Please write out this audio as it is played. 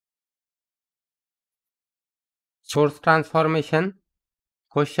Source transformation.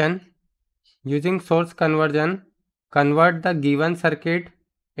 Question. Using source conversion, convert the given circuit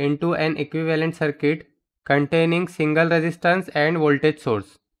into an equivalent circuit containing single resistance and voltage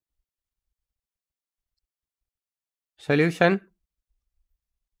source. Solution.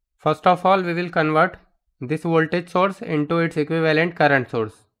 First of all, we will convert this voltage source into its equivalent current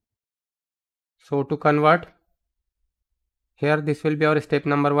source. So to convert, here this will be our step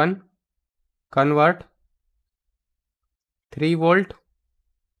number 1. Convert 3 volt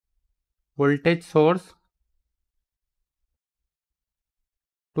voltage source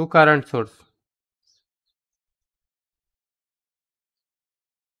to current source.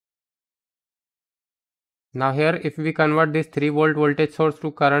 Now here, if we convert this 3 volt voltage source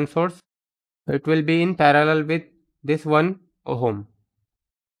to current source, it will be in parallel with this 1 ohm.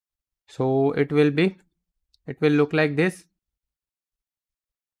 So it will look like this,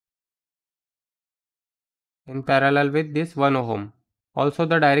 in parallel with this 1 ohm. Also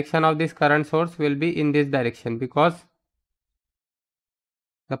the direction of this current source will be in this direction, because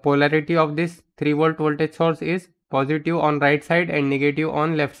the polarity of this 3 volt voltage source is positive on right side and negative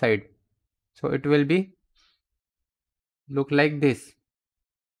on left side. So it will be look like this.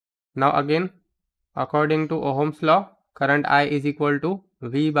 Now again, according to Ohm's law, current I is equal to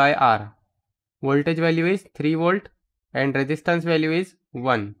V by R. Voltage value is 3 volt and resistance value is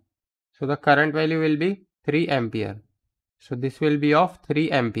 1. So the current value will be 3 ampere. So this will be of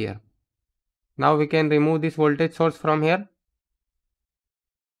 3 ampere. Now we can remove this voltage source from here.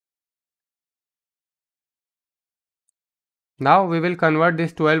 Now we will convert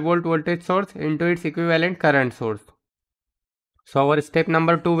this 12 volt voltage source into its equivalent current source. So our step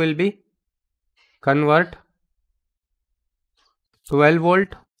number 2 will be convert 12 volt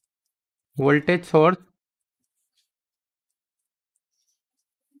voltage source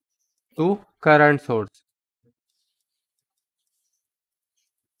to current source.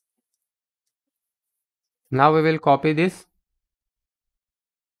 Now we will copy this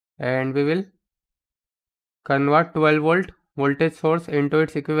and we will convert 12 volt voltage source into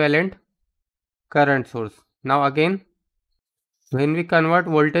its equivalent current source. Now again, when we convert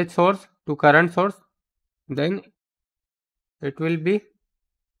voltage source to current source, then it will be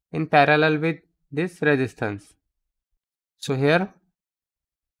in parallel with this resistance. So here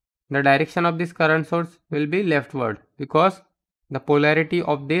the direction of this current source will be leftward, because the polarity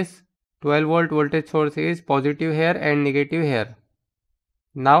of this 12 volt voltage source is positive here and negative here.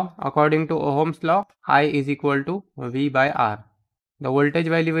 Now according to Ohm's law, I is equal to V by R. The voltage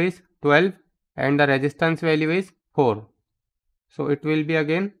value is 12 and the resistance value is 4. So it will be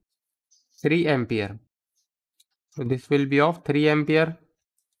again 3 ampere. So this will be of 3 ampere.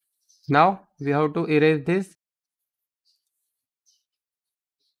 Now we have to erase this.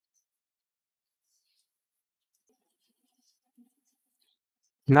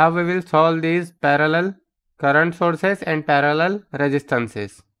 Now we will solve these parallel current sources and parallel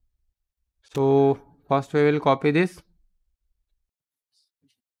resistances. So first we will copy this,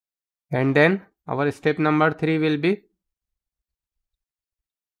 and then our step number 3 will be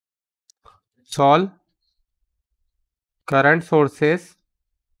solve current sources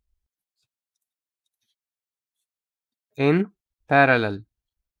in parallel.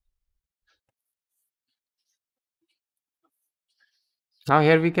 Now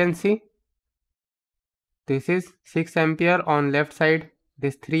here we can see this is 6 ampere on left side,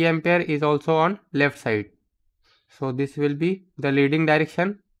 this 3 ampere is also on left side. So this will be the leading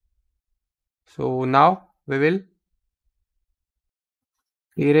direction. So now we will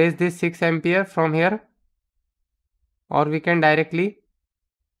erase this 6 ampere from here, or we can directly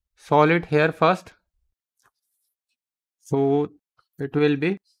solve it here first. So it will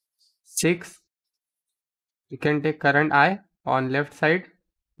be 6. We can take current I on left side,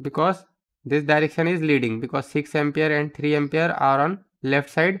 because this direction is leading, because 6 ampere and 3 ampere are on left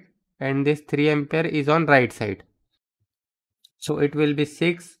side and this 3 ampere is on right side. So it will be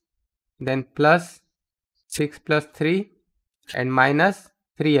 6, then plus 6 plus 3 and minus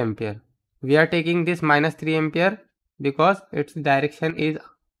 3 ampere. We are taking this minus 3 ampere because its direction is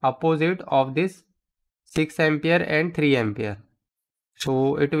opposite of this 6 ampere and 3 ampere.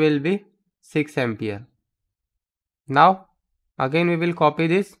 So it will be 6 ampere. Now again we will copy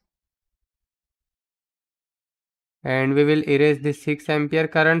this and we will erase this 6 ampere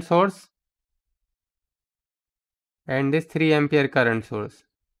current source and this 3 ampere current source.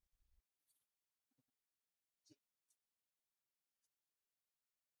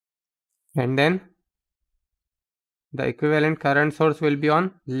 And then the equivalent current source will be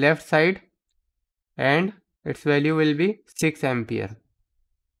on left side and its value will be 6 ampere.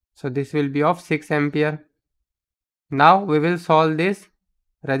 So this will be of 6 ampere. Now we will solve these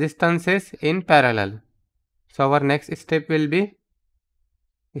resistances in parallel. So our next step will be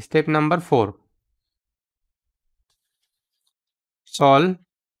step number 4. Solve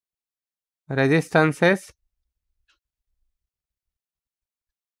resistances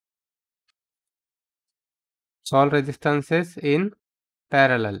in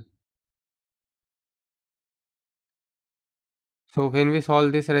parallel. So when we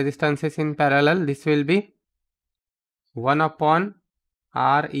solve these resistances in parallel, this will be 1 upon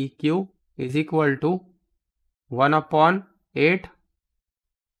Req is equal to 1 upon 8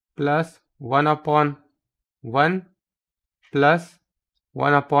 plus 1 upon 1 plus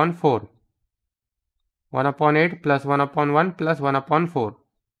 1 upon 4. 1 upon 8 plus 1 upon 1 plus 1 upon 4.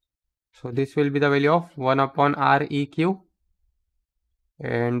 So this will be the value of 1 upon Req,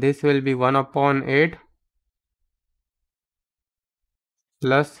 and this will be 1 upon 8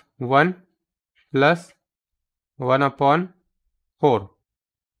 plus 1 plus 1 upon 4.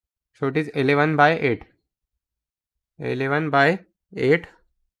 So it is 11 by 8. 11 by 8.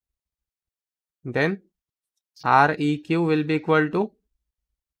 Then Req will be equal to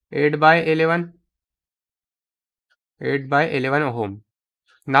 8 by 11. 8 by 11 ohm.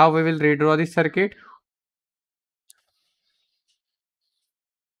 Now we will redraw this circuit.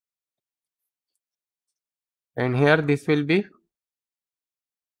 And here this will be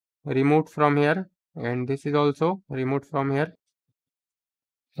removed from here, and this is also removed from here,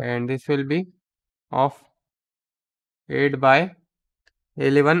 and this will be of 8 by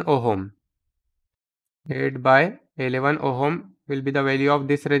 11 ohm. 8 by 11 ohm will be the value of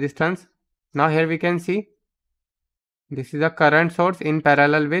this resistance. Now here we can see this is a current source in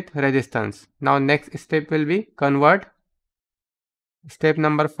parallel with resistance. Now next step will be convert. Step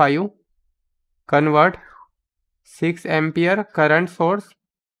number 5. Convert 6 ampere current source.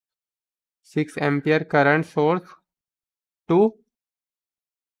 6 ampere current source to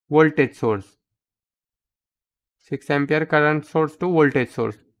voltage source. 6 ampere current source to voltage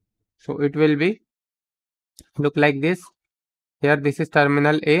source. So it will be look like this. Here this is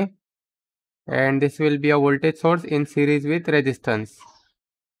terminal A, and this will be a voltage source in series with resistance.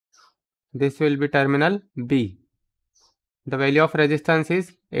 This will be terminal B. The value of resistance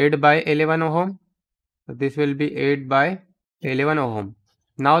is 8 by 11 ohm. So this will be 8 by 11 ohm.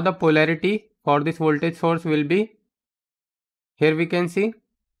 Now the polarity for this voltage source will be, here we can see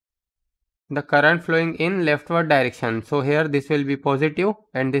the current flowing in leftward direction. So here this will be positive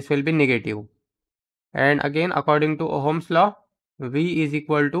and this will be negative. And again, according to Ohm's law, V is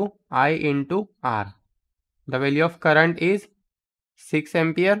equal to I into R. The value of current is 6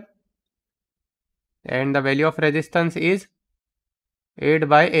 ampere and the value of resistance is 8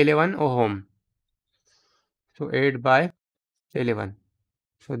 by 11 ohm. So 8 by 11.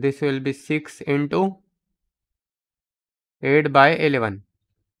 So this will be 6 into 8 by 11.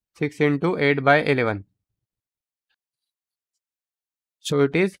 6 into 8 by 11. So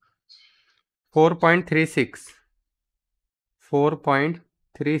it is 4.36.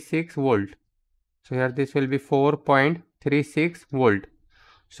 4.36 volt. So here this will be 4.36 volt.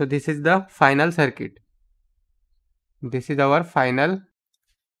 So this is the final circuit. This is our final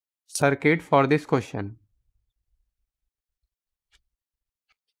circuit for this question.